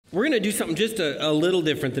We're going to do something just a little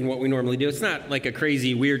different than what we normally do. It's not like a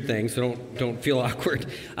crazy, weird thing, so don't feel awkward.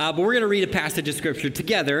 But we're going to read a passage of Scripture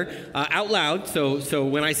together out loud. So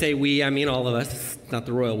when I say we, I mean all of us. It's not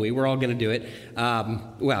the royal we. We're all going to do it.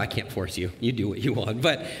 Well, I can't force you. You do what you want.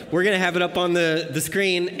 But we're going to have it up on the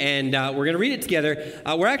screen, and we're going to read it together.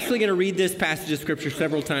 We're actually going to read this passage of Scripture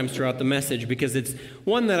several times throughout the message because it's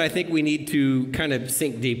one that I think we need to kind of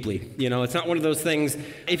sink deeply. You know, it's not one of those things.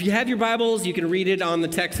 If you have your Bibles, you can read it on the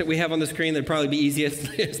text that we have on the screen. That'd probably be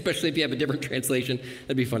easiest, especially if you have a different translation.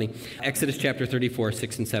 That'd be funny. Exodus chapter 34,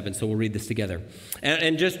 6 and 7. So we'll read this together.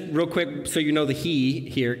 And just real quick, so you know the he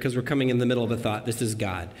here, because we're coming in the middle of a thought. This is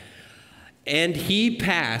God. And he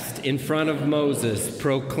passed in front of Moses,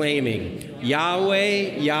 proclaiming,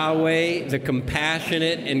 Yahweh, Yahweh, the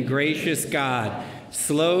compassionate and gracious God,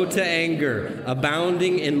 slow to anger,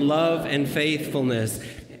 abounding in love and faithfulness,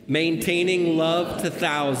 maintaining love to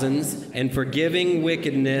thousands, and forgiving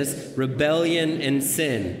wickedness, rebellion, and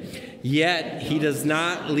sin. Yet he does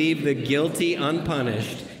not leave the guilty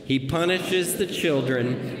unpunished. He punishes the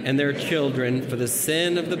children and their children for the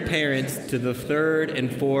sin of the parents to the third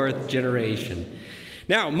and fourth generation.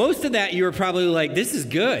 Now, most of that you were probably like, this is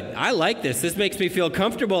good. I like this. This makes me feel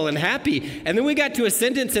comfortable and happy. And then we got to a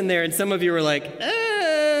sentence in there and some of you were like,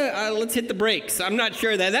 let's hit the brakes. I'm not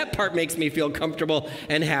sure that part makes me feel comfortable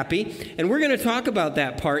and happy. And we're going to talk about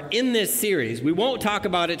that part in this series. We won't talk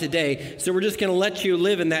about it today, so we're just going to let you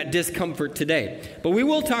live in that discomfort today. But we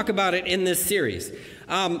will talk about it in this series.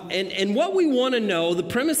 And what we want to know, the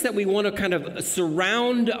premise that we want to kind of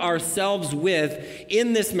surround ourselves with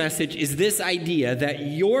in this message is this idea that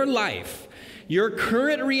your life, your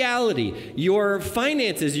current reality, your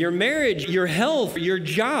finances, your marriage, your health, your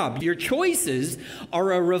job, your choices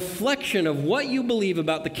are a reflection of what you believe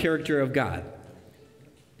about the character of God.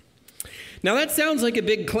 Now, that sounds like a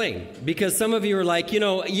big claim because some of you are like,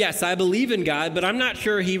 yes, I believe in God, but I'm not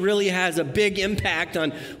sure he really has a big impact on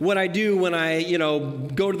what I do when I,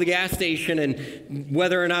 go to the gas station and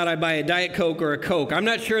whether or not I buy a Diet Coke or a Coke. I'm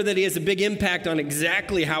not sure that he has a big impact on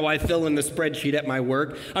exactly how I fill in the spreadsheet at my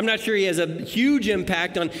work. I'm not sure he has a huge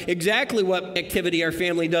impact on exactly what activity our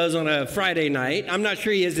family does on a Friday night. I'm not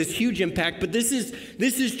sure he has this huge impact, but this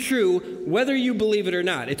is true whether you believe it or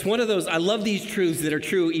not. It's one of those, I love these truths that are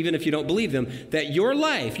true even if you don't believe them, that your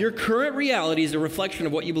life, your current reality is a reflection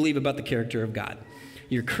of what you believe about the character of God.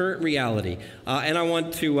 Your current reality. And I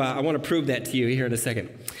want to prove that to you here in a second.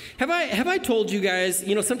 Have I told you guys,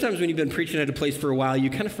 sometimes when you've been preaching at a place for a while, you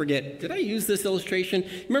kind of forget, did I use this illustration?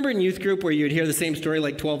 Remember in youth group where you'd hear the same story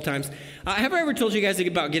like 12 times? Have I ever told you guys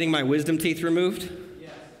about getting my wisdom teeth removed? Yeah.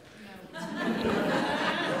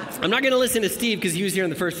 I'm not going to listen to Steve because he was here in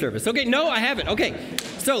the first service. Okay, no, I haven't. Okay,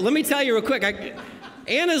 so let me tell you real quick.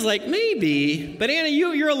 Anna's like, maybe. But Anna,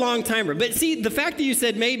 you're a long timer. But see, the fact that you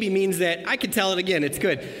said maybe means that I could tell it again. It's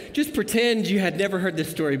good. Just pretend you had never heard this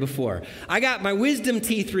story before. I got my wisdom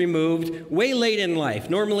teeth removed way late in life.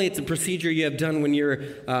 Normally, it's a procedure you have done when you're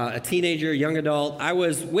a teenager, young adult. I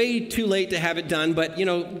was way too late to have it done. But,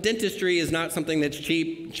 dentistry is not something that's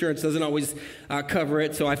cheap. Insurance doesn't always cover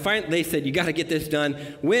it. So they said, you got to get this done.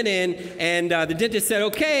 Went in, and the dentist said,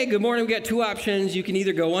 okay, good morning. We got two options. You can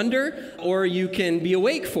either go under or you can be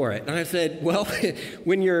awake for it. And I said, well,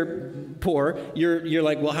 when you're poor, you're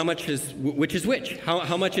like, well, which is which?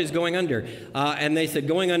 How much is going under? And they said,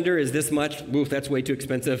 going under is this much. Oof, that's way too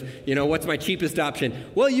expensive. What's my cheapest option?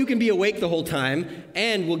 Well, you can be awake the whole time,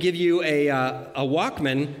 and we'll give you a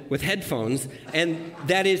Walkman with headphones, and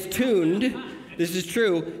that is tuned. This is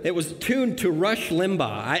true. It was tuned to Rush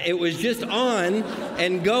Limbaugh. It was just on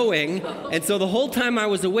and going. And so the whole time I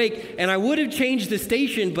was awake, and I would have changed the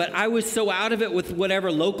station, but I was so out of it with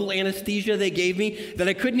whatever local anesthesia they gave me that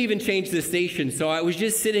I couldn't even change the station. So I was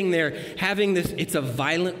just sitting there having this. It's a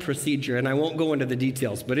violent procedure, and I won't go into the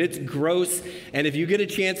details, but it's gross. And if you get a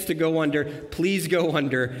chance to go under, please go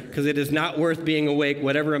under, because it is not worth being awake,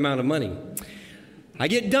 whatever amount of money. I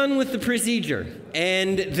get done with the procedure,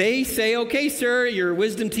 and they say, okay, sir, your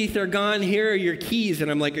wisdom teeth are gone. Here are your keys. And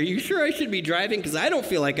I'm like, are you sure I should be driving? Because I don't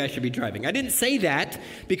feel like I should be driving. I didn't say that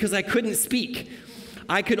because I couldn't speak.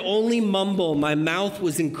 I could only mumble. My mouth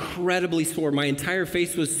was incredibly sore. My entire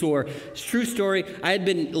face was sore. It's a true story. I had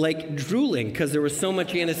been drooling because there was so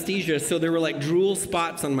much anesthesia. So there were drool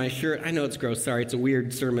spots on my shirt. I know it's gross. Sorry, it's a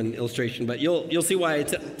weird sermon illustration, but you'll see why I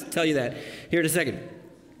tell you that here in a second.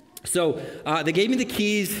 So they gave me the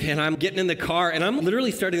keys, and I'm getting in the car, and I'm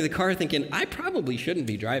literally starting the car thinking, I probably shouldn't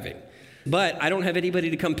be driving. But I don't have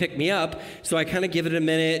anybody to come pick me up, so I kind of give it a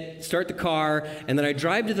minute, start the car, and then I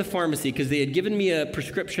drive to the pharmacy because they had given me a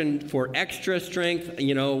prescription for extra strength,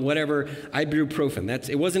 whatever, ibuprofen.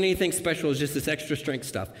 It wasn't anything special, it was just this extra strength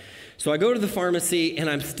stuff. So I go to the pharmacy, and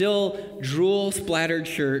I'm still drool-splattered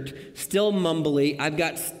shirt, still mumbly. I've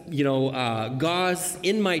got, gauze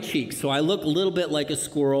in my cheeks, so I look a little bit like a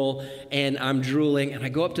squirrel, and I'm drooling. And I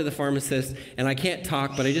go up to the pharmacist, and I can't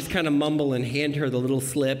talk, but I just kind of mumble and hand her the little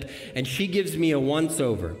slip, and she gives me a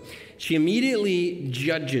once-over. She immediately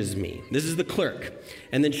judges me. This is the clerk.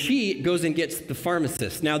 And then she goes and gets the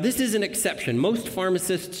pharmacist. Now, this is an exception. Most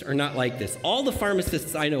pharmacists are not like this. All the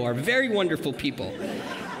pharmacists I know are very wonderful people.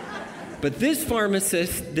 But this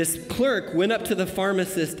pharmacist, this clerk, went up to the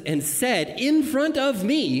pharmacist and said, in front of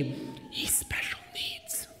me, he's special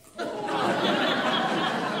needs.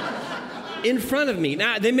 In front of me.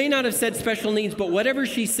 Now, they may not have said special needs, but whatever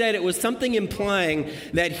she said, it was something implying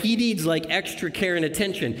that he needs like extra care and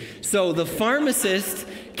attention. So the pharmacist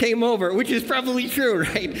came over, which is probably true,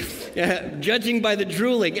 right? Judging by the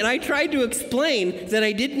drooling. And I tried to explain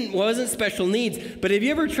that wasn't special needs, but have you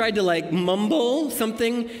ever tried to mumble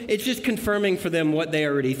something? It's just confirming for them what they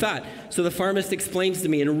already thought. So the pharmacist explains to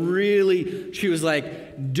me, and really, she was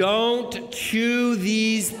like, don't chew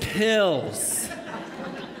these pills.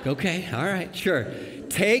 Okay, all right, sure.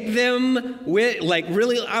 Take them with,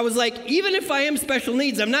 really, I was like, even if I am special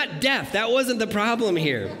needs, I'm not deaf. That wasn't the problem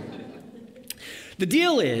here. The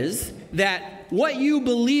deal is that what you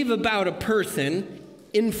believe about a person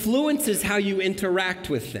influences how you interact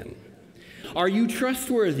with them. Are you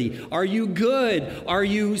trustworthy? Are you good? Are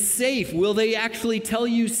you safe? Will they actually tell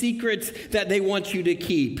you secrets that they want you to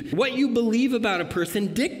keep? What you believe about a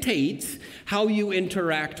person dictates how you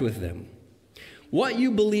interact with them. What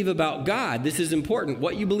you believe about God, this is important,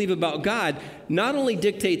 what you believe about God not only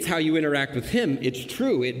dictates how you interact with Him, it's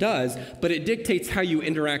true, it does, but it dictates how you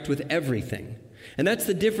interact with everything. And that's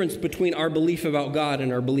the difference between our belief about God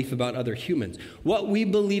and our belief about other humans. What we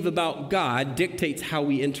believe about God dictates how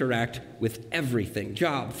we interact with everything: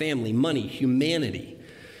 job, family, money, humanity.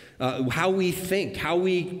 How we think, how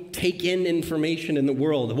we take in information in the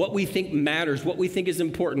world, what we think matters, what we think is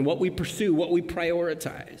important, what we pursue, what we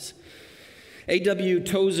prioritize. A.W.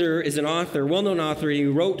 Tozer is an author, well-known author. He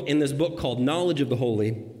wrote in this book called Knowledge of the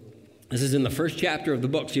Holy. This is in the first chapter of the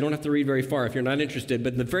book, so you don't have to read very far if you're not interested.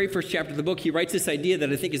 But in the very first chapter of the book, he writes this idea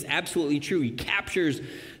that I think is absolutely true. He captures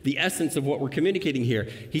the essence of what we're communicating here.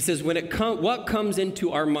 He says, what comes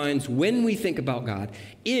into our minds when we think about God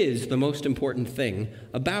is the most important thing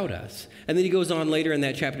about us. And then he goes on later in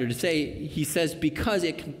that chapter to say, he says, because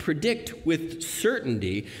it can predict with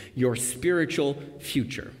certainty your spiritual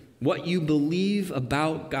future. What you believe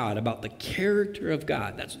about God, about the character of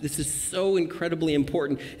God, this is so incredibly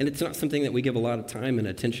important, and it's not something that we give a lot of time and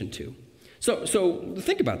attention to. So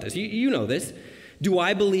think about this. You know this. Do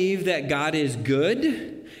I believe that God is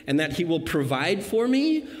good and that He will provide for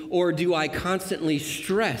me, or do I constantly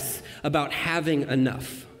stress about having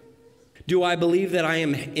enough? Do I believe that I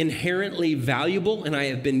am inherently valuable and I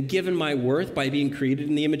have been given my worth by being created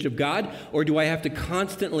in the image of God? Or do I have to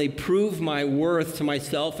constantly prove my worth to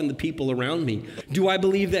myself and the people around me? Do I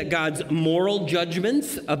believe that God's moral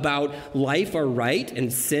judgments about life are right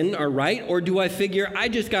and sin are right? Or do I figure I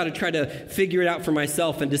just got to try to figure it out for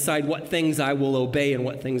myself and decide what things I will obey and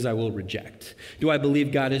what things I will reject? Do I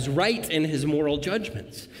believe God is right in His moral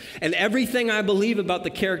judgments? And everything I believe about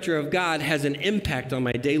the character of God has an impact on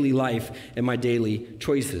my daily life and my daily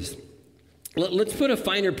choices. Let's put a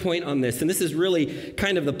finer point on this, and this is really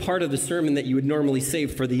kind of the part of the sermon that you would normally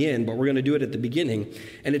save for the end, but we're going to do it at the beginning,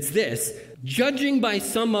 and it's this: judging by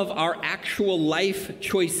some of our actual life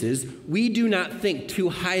choices, we do not think too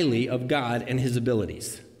highly of God and His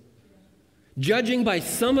abilities. Judging by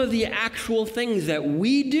some of the actual things that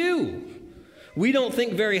we do, we don't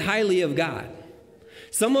think very highly of God.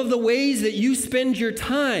 Some of the ways that you spend your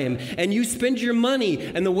time and you spend your money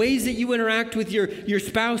and the ways that you interact with your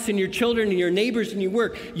spouse and your children and your neighbors and your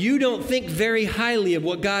work, you don't think very highly of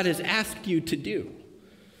what God has asked you to do.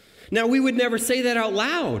 Now, we would never say that out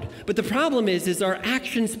loud, but the problem is our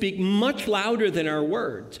actions speak much louder than our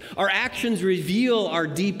words. Our actions reveal our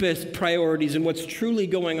deepest priorities and what's truly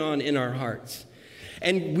going on in our hearts.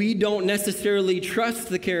 And we don't necessarily trust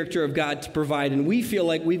the character of God to provide, and we feel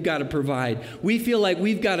like we've got to provide. We feel like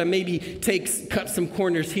we've got to maybe cut some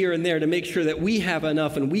corners here and there to make sure that we have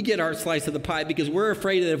enough and we get our slice of the pie, because we're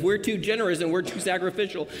afraid that if we're too generous and we're too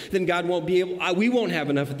sacrificial, then God won't be able, we won't have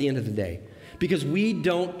enough at the end of the day, because we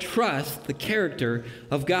don't trust the character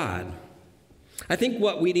of God. I think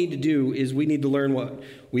what we need to do is we need to learn what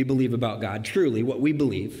we believe about God, truly what we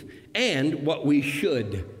believe, and what we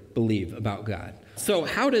should believe about God. So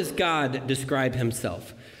how does God describe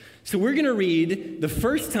himself? So we're going to read the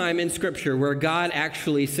first time in Scripture where God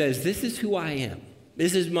actually says, this is who I am.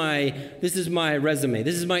 This is my resume.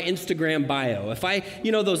 This is my Instagram bio. If I,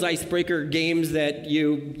 those icebreaker games that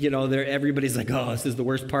everybody's like, oh, this is the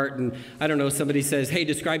worst part. And I don't know, somebody says, hey,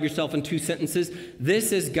 describe yourself in 2 sentences.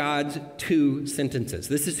 This is God's 2 sentences.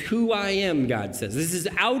 This is who I am, God says. This is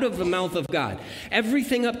out of the mouth of God.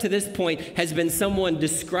 Everything up to this point has been someone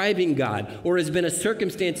describing God, or has been a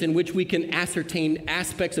circumstance in which we can ascertain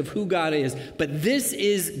aspects of who God is. But this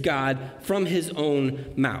is God from his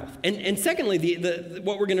own mouth. And secondly,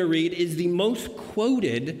 what we're going to read is the most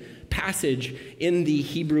quoted passage in the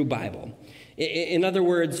Hebrew Bible. In other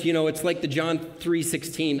words, it's like the John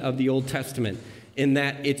 3:16 of the Old Testament, in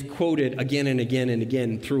that it's quoted again and again and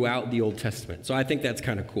again throughout the Old Testament. So I think that's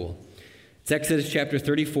kind of cool. It's Exodus chapter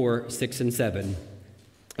 34, 6 and 7.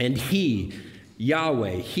 And he,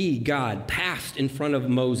 Yahweh, he, God, passed in front of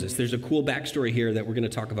Moses. There's a cool backstory here that we're going to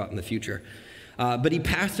talk about in the future. But he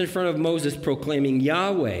passed in front of Moses proclaiming,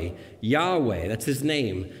 Yahweh, Yahweh, that's his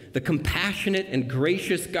name, the compassionate and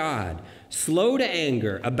gracious God, slow to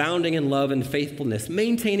anger, abounding in love and faithfulness,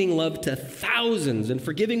 maintaining love to thousands, and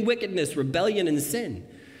forgiving wickedness, rebellion, and sin.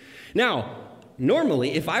 Now,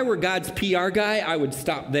 normally, if I were God's PR guy, I would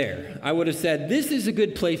stop there. I would have said, this is a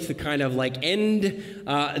good place to kind of end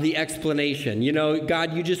the explanation.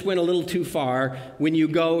 God, you just went a little too far when you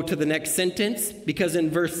go to the next sentence, because in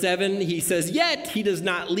verse 7, he says, yet he does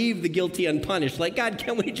not leave the guilty unpunished. God,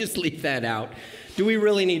 can we just leave that out? Do we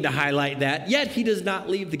really need to highlight that? Yet he does not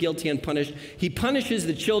leave the guilty unpunished. He punishes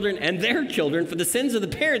the children and their children for the sins of the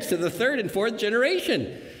parents to the 3rd and 4th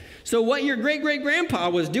generation. So what your great-great-grandpa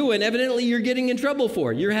was doing, evidently you're getting in trouble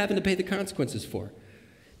for. You're having to pay the consequences for.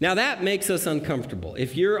 Now that makes us uncomfortable.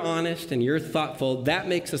 If you're honest and you're thoughtful, that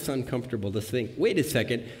makes us uncomfortable to think, wait a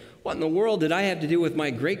second, what in the world did I have to do with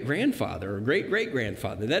my great-grandfather or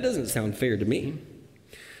great-great-grandfather? That doesn't sound fair to me.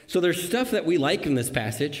 So there's stuff that we like in this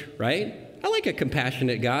passage, right? I like a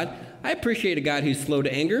compassionate God. I appreciate a God who's slow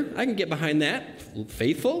to anger. I can get behind that.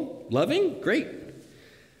 Faithful, loving, great.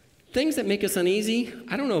 Things that make us uneasy,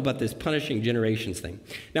 I don't know about this punishing generations thing.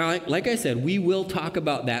 Now, like I said, we will talk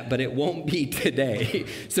about that, but it won't be today.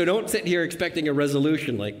 So don't sit here expecting a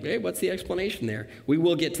resolution like, hey, what's the explanation there? We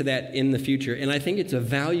will get to that in the future. And I think it's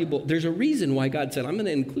there's a reason why God said, I'm going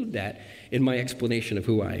to include that in my explanation of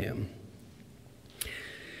who I am.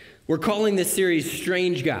 We're calling this series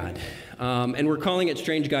Strange God. And we're calling it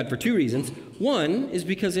Strange God for 2 reasons. One is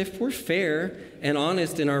because if we're fair and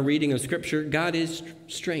honest in our reading of Scripture, God is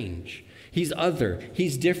strange. He's other.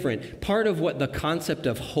 He's different. Part of what the concept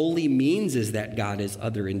of holy means is that God is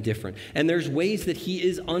other and different. And there's ways that he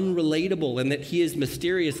is unrelatable and that he is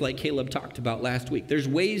mysterious, like Caleb talked about last week. There's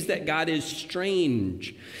ways that God is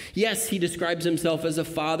strange. Yes, he describes himself as a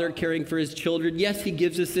father caring for his children. Yes, he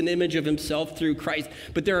gives us an image of himself through Christ.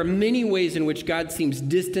 But there are many ways in which God seems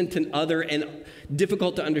distant and other and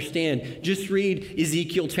difficult to understand. Just read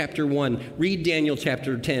Ezekiel chapter 1. Read Daniel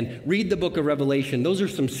chapter 10. Read the book of Revelation. Those are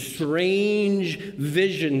some strange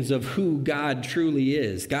visions of who God truly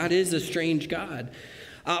is. God is a strange God.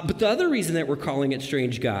 But the other reason that we're calling it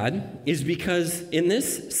Strange God is because in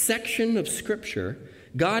this section of Scripture,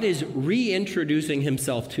 God is reintroducing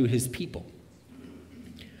himself to his people.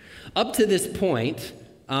 Up to this point,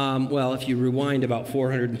 if you rewind about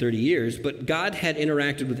 430 years, but God had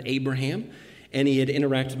interacted with Abraham, and he had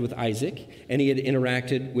interacted with Isaac, and he had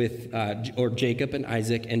interacted with Jacob and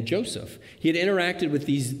Isaac and Joseph. He had interacted with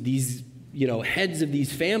these heads of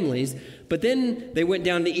these families, but then they went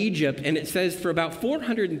down to Egypt, and it says for about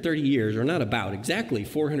 430 years, or not about, exactly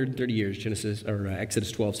 430 years,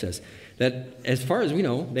 Exodus 12 says, that as far as we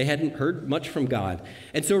know, they hadn't heard much from God.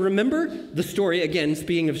 And so remember the story, again,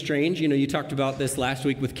 speaking of strange, you talked about this last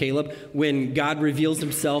week with Caleb, when God reveals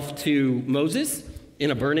himself to Moses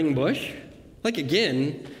in a burning bush.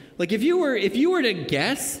 If you were to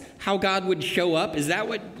guess how God would show up, is that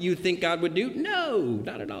what you think God would do? No,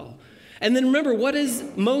 not at all. And then remember, what does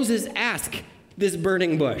Moses ask this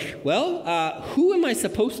burning bush? Well, who am I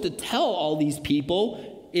supposed to tell all these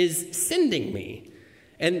people is sending me?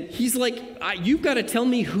 And he's like, you've got to tell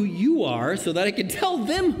me who you are so that I can tell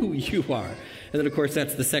them who you are. And then, of course,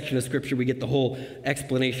 that's the section of Scripture we get the whole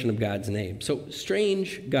explanation of God's name. So,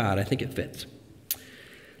 strange God, I think it fits.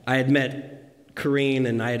 I had met Corrine,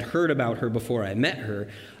 and I had heard about her before I met her,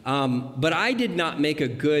 but I did not make a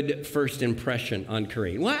good first impression on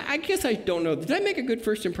Corrine. Well, I guess I don't know. Did I make a good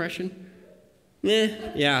first impression?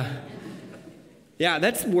 Yeah,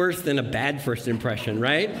 that's worse than a bad first impression,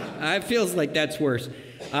 right? It feels like that's worse.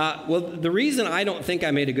 The reason I don't think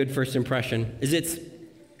I made a good first impression is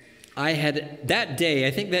I had that day,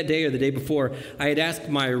 I think that day or the day before, I had asked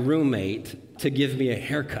my roommate to give me a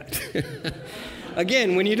haircut.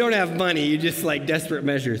 Again, when you don't have money, you just like desperate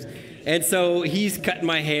measures. And so he's cutting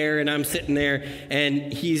my hair, and I'm sitting there,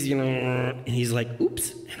 and he's, and he's like,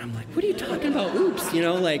 oops. And I'm like, what are you talking about, oops?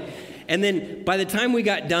 And then by the time we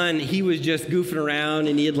got done, he was just goofing around,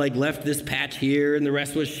 and he had like left this patch here, and the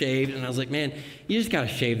rest was shaved. And I was like, man, you just got to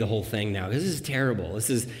shave the whole thing now. This is terrible.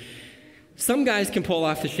 Some guys can pull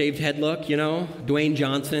off the shaved head look, Dwayne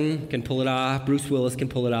Johnson can pull it off. Bruce Willis can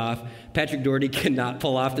pull it off. Patrick Doherty cannot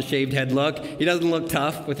pull off the shaved head look. He doesn't look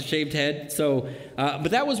tough with a shaved head. So, but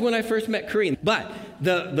that was when I first met Corinne. But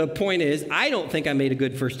the point is, I don't think I made a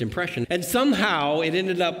good first impression. And somehow it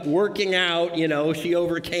ended up working out, she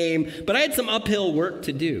overcame. But I had some uphill work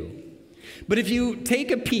to do. But if you take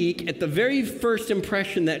a peek at the very first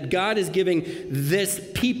impression that God is giving this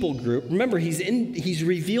people group, remember, he's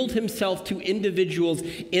revealed himself to individuals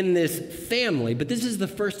in this family, but this is the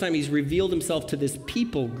first time he's revealed himself to this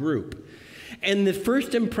people group. And the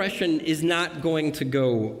first impression is not going to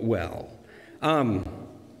go well.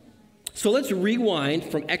 So let's rewind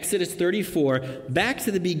from Exodus 34 back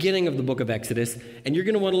to the beginning of the book of Exodus, and you're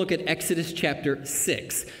going to want to look at Exodus chapter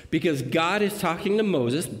 6, because God is talking to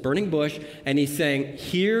Moses, burning bush, and he's saying,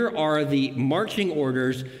 here are the marching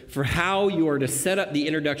orders for how you are to set up the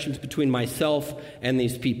introductions between myself and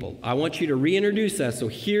these people. I want you to reintroduce us, so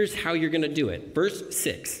here's how you're going to do it. Verse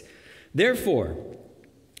 6, therefore,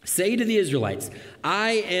 say to the Israelites,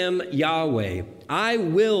 I am Yahweh. I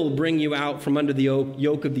will bring you out from under the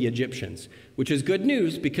yoke of the Egyptians, which is good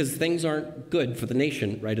news because things aren't good for the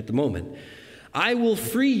nation right at the moment. I will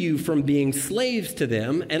free you from being slaves to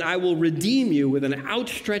them, and I will redeem you with an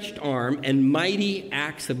outstretched arm and mighty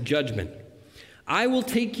acts of judgment. I will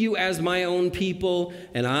take you as my own people,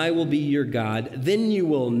 and I will be your God. Then you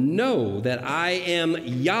will know that I am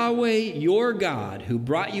Yahweh, your God, who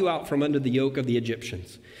brought you out from under the yoke of the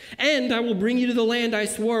Egyptians. And I will bring you to the land I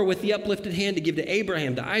swore with the uplifted hand to give to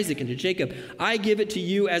Abraham, to Isaac, and to Jacob. I give it to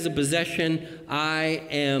you as a possession. I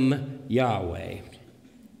am Yahweh.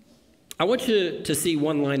 I want you to see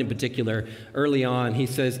one line in particular early on. He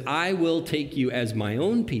says, I will take you as my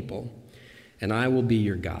own people, and I will be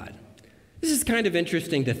your God. This is kind of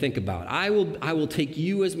interesting to think about. I will take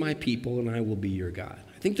you as my people, and I will be your God.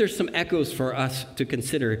 I think there's some echoes for us to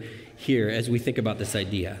consider here as we think about this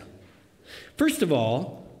idea. First of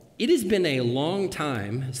all, it has been a long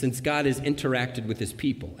time since God has interacted with his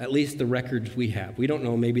people, at least the records we have. We don't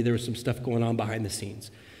know, maybe there was some stuff going on behind the scenes.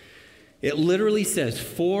 It literally says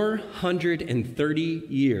 430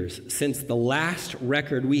 years since the last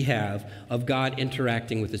record we have of God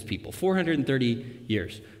interacting with his people. 430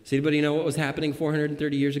 years. Does anybody know what was happening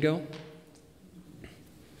 430 years ago?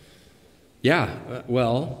 Yeah,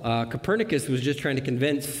 Copernicus was just trying to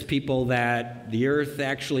convince people that the earth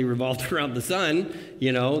actually revolved around the sun.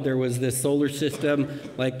 There was this solar system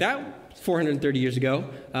like that 430 years ago.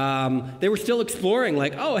 They were still exploring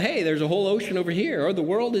like, oh, hey, there's a whole ocean over here, or the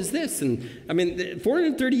world is this. And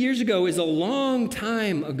 430 years ago is a long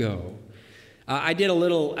time ago. I did a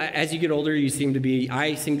little, as you get older, I seem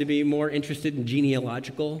to be more interested in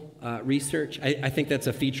genealogical research. I think that's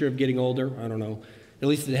a feature of getting older. I don't know. At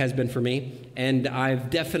least it has been for me. And I've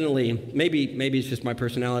definitely, maybe it's just my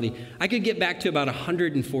personality, I could get back to about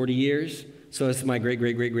 140 years. So this is my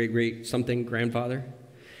great something grandfather.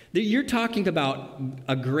 You're talking about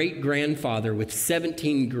a great-grandfather with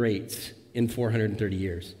 17 greats in 430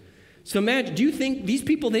 years. So imagine, do you think these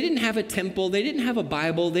people, they didn't have a temple, they didn't have a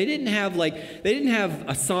Bible, they didn't have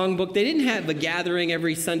a songbook, they didn't have a gathering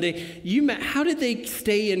every Sunday. How did they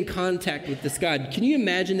stay in contact with this God? Can you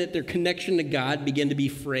imagine that their connection to God began to be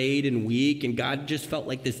frayed and weak, and God just felt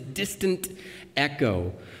like this distant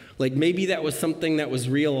echo? Like maybe that was something that was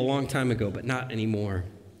real a long time ago, but not anymore.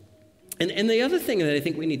 And the other thing that I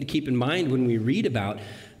think we need to keep in mind when we read about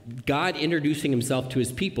God introducing himself to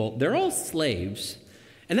his people, they're all slaves.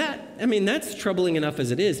 And that's troubling enough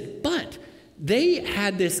as it is, but they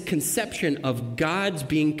had this conception of God's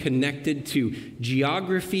being connected to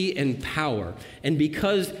geography and power. And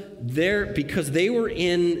because they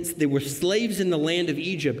were slaves in the land of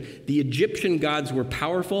Egypt, the Egyptian gods were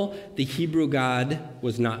powerful, the Hebrew God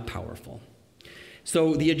was not powerful.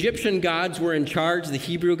 So the Egyptian gods were in charge, the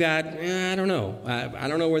Hebrew God, I don't know. I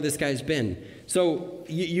don't know where this guy's been. So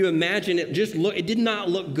you imagine it did not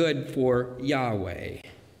look good for Yahweh.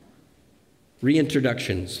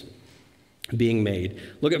 Reintroductions being made.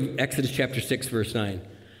 Look at Exodus chapter 6, verse 9.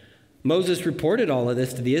 Moses reported all of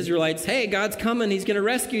this to the Israelites. Hey, God's coming. He's going to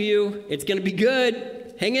rescue you. It's going to be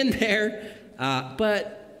good. Hang in there.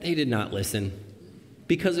 But they did not listen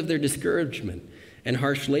because of their discouragement. and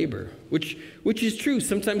harsh labor, which is true.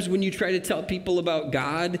 Sometimes when you try to tell people about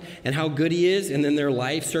God and how good he is, and then their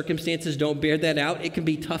life circumstances don't bear that out, it can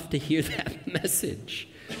be tough to hear that message.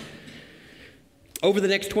 Over the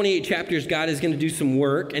next 28 chapters, God is going to do some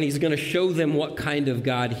work, and he's going to show them what kind of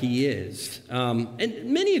God he is. And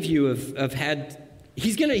many of you have had,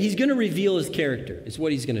 he's going to reveal his character, is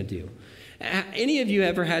what he's going to do. Any of you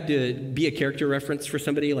ever had to be a character reference for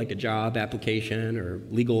somebody, like a job application or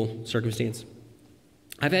legal circumstance?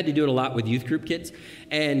 I've had to do it a lot with youth group kids,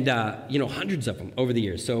 and hundreds of them over the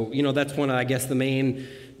years. So that's one of, I guess, the main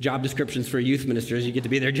job descriptions for youth ministers. You get to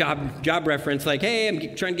be their job reference, like, hey,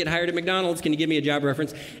 I'm trying to get hired at McDonald's. Can you give me a job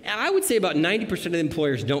reference? And I would say about 90% of the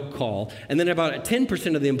employers don't call, and then about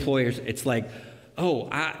 10% of the employers, it's like,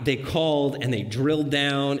 they called and they drilled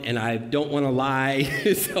down, and I don't want to lie.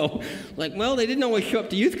 So, they didn't always show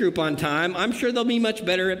up to youth group on time. I'm sure they'll be much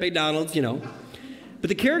better at McDonald's, But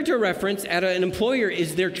the character reference at an employer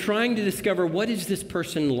is they're trying to discover, what is this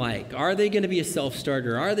person like? Are they going to be a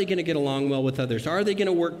self-starter? Are they going to get along well with others? Are they going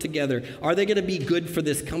to work together? Are they going to be good for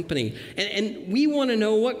this company? And we want to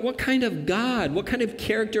know what kind of God, what kind of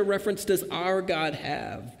character reference does our God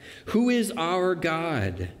have? Who is our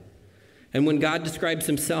God? And when God describes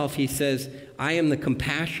himself, he says, I am the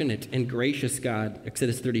compassionate and gracious God,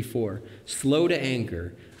 Exodus 34, slow to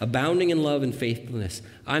anger, abounding in love and faithfulness.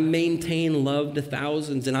 I maintain love to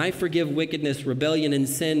thousands, and I forgive wickedness, rebellion, and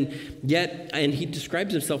sin. Yet, and he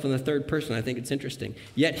describes himself in the third person. I think it's interesting.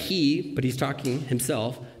 Yet he, but he's talking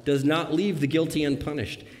himself, does not leave the guilty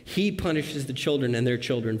unpunished. He punishes the children and their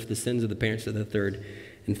children for the sins of the parents of the third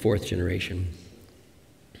and fourth generation.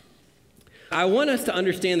 I want us to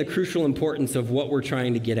understand the crucial importance of what we're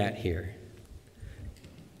trying to get at here.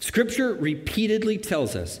 Scripture repeatedly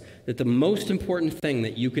tells us that the most important thing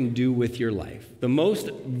that you can do with your life, the most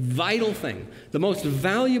vital thing, the most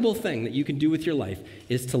valuable thing that you can do with your life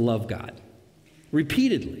is to love God.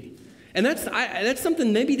 Repeatedly. And that's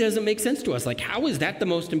something maybe doesn't make sense to us. Like, how is that the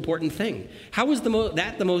most important thing? How is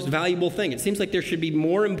that the most valuable thing? It seems like there should be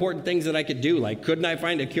more important things that I could do. Like, couldn't I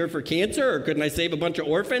find a cure for cancer? Or couldn't I save a bunch of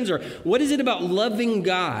orphans? Or what is it about loving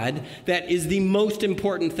God that is the most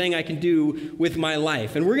important thing I can do with my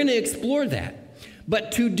life? And we're going to explore that.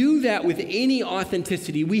 But to do that with any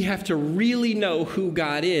authenticity, we have to really know who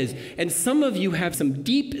God is. And some of you have some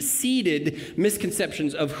deep-seated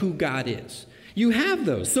misconceptions of who God is. You have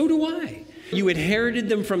those. So do I. You inherited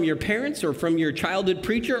them from your parents or from your childhood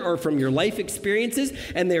preacher or from your life experiences,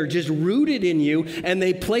 and they're just rooted in you, and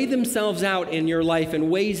they play themselves out in your life in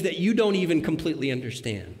ways that you don't even completely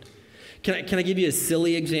understand. Can I give you a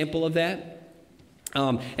silly example of that?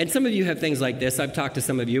 And some of you have things like this. I've talked to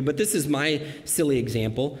some of you, but this is my silly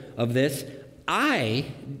example of this. I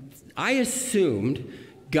assumed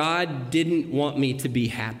God didn't want me to be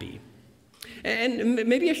happy. And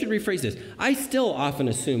maybe I should rephrase this. I still often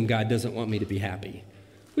assume God doesn't want me to be happy,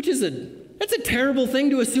 which is that's a terrible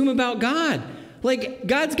thing to assume about God. Like,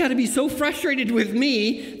 God's got to be so frustrated with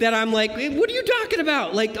me that I'm like, hey, what are you talking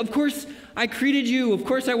about? Like, of course I created you. Of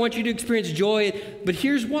course I want you to experience joy. But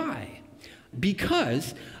here's why.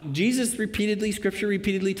 Because Scripture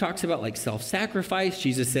repeatedly talks about like self-sacrifice.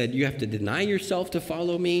 Jesus said, you have to deny yourself to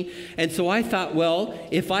follow me. And so I thought, well,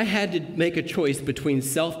 if I had to make a choice between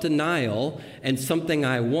self-denial and something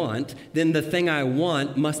I want, then the thing I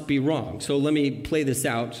want must be wrong. So let me play this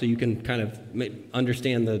out so you can kind of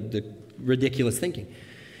understand the ridiculous thinking.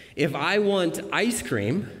 If I want ice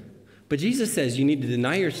cream, but Jesus says you need to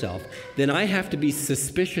deny yourself, then I have to be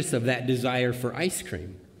suspicious of that desire for ice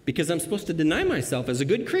cream, because I'm supposed to deny myself as a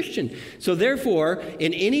good Christian. So therefore,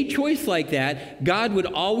 in any choice like that, God would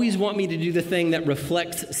always want me to do the thing that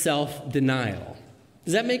reflects self-denial.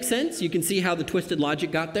 Does that make sense? You can see how the twisted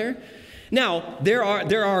logic got there? Now, there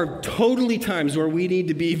are totally times where we need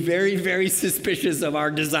to be very, very suspicious of our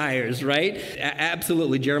desires, right?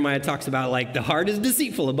 Absolutely. Jeremiah talks about like the heart is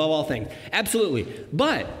deceitful above all things. Absolutely.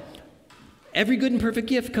 But every good and perfect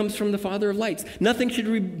gift comes from the Father of lights. Nothing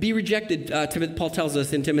should be rejected, Paul tells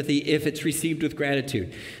us in Timothy, if it's received with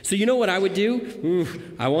gratitude. So you know what I would do?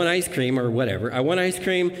 I want ice cream or whatever. I want ice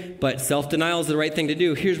cream, but self-denial is the right thing to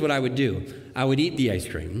do. Here's what I would do. I would eat the ice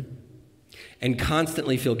cream and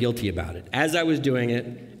constantly feel guilty about it as I was doing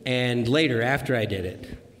it, and later after I did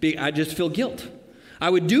it. I just feel guilt. I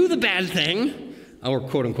would do the bad thing, or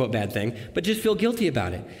quote-unquote bad thing, but just feel guilty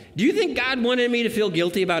about it. Do you think God wanted me to feel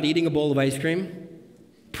guilty about eating a bowl of ice cream?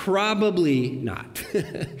 Probably not.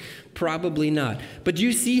 Probably not. But do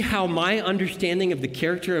you see how my understanding of the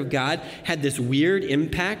character of God had this weird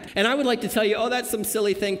impact? And I would like to tell you, oh, that's some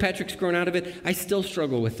silly thing. Patrick's grown out of it. I still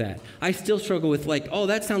struggle with that. I still struggle with oh,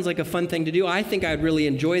 that sounds like a fun thing to do. I think I'd really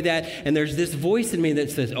enjoy that. And there's this voice in me that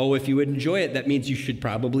says, oh, if you would enjoy it, that means you should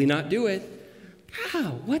probably not do it.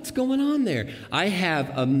 How? What's going on there? I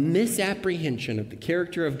have a misapprehension of the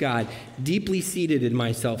character of God deeply seated in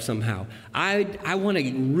myself somehow. I want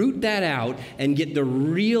to root that out and get the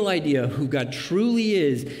real idea of who God truly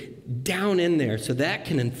is down in there so that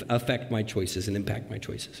can affect my choices and impact my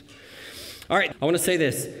choices. All right, I want to say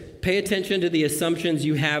this. Pay attention to the assumptions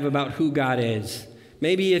you have about who God is.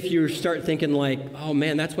 Maybe if you start thinking oh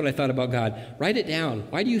man, that's what I thought about God, write it down.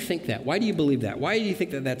 Why do you think that? Why do you believe that? Why do you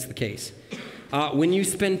think that that's the case? When you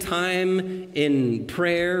spend time in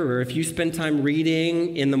prayer, or if you spend time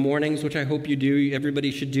reading in the mornings, which I hope you do, everybody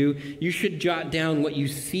should do, you should jot down what you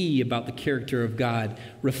see about the character of God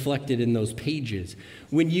reflected in those pages.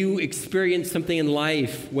 When you experience something in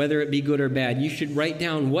life, whether it be good or bad, you should write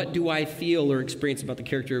down, what do I feel or experience about the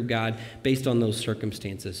character of God based on those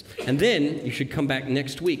circumstances. And then you should come back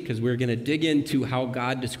next week, because we're going to dig into how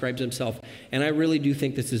God describes himself. And I really do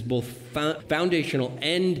think this is both foundational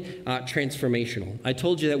and transformational. I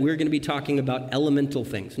told you that we're going to be talking about elemental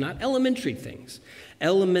things, not elementary things.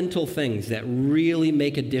 Elemental things that really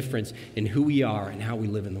make a difference in who we are and how we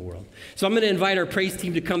live in the world. So I'm going to invite our praise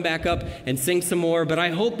team to come back up and sing some more, but I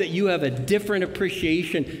hope that you have a different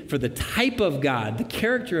appreciation for the type of God, the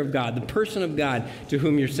character of God, the person of God to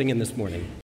whom you're singing this morning.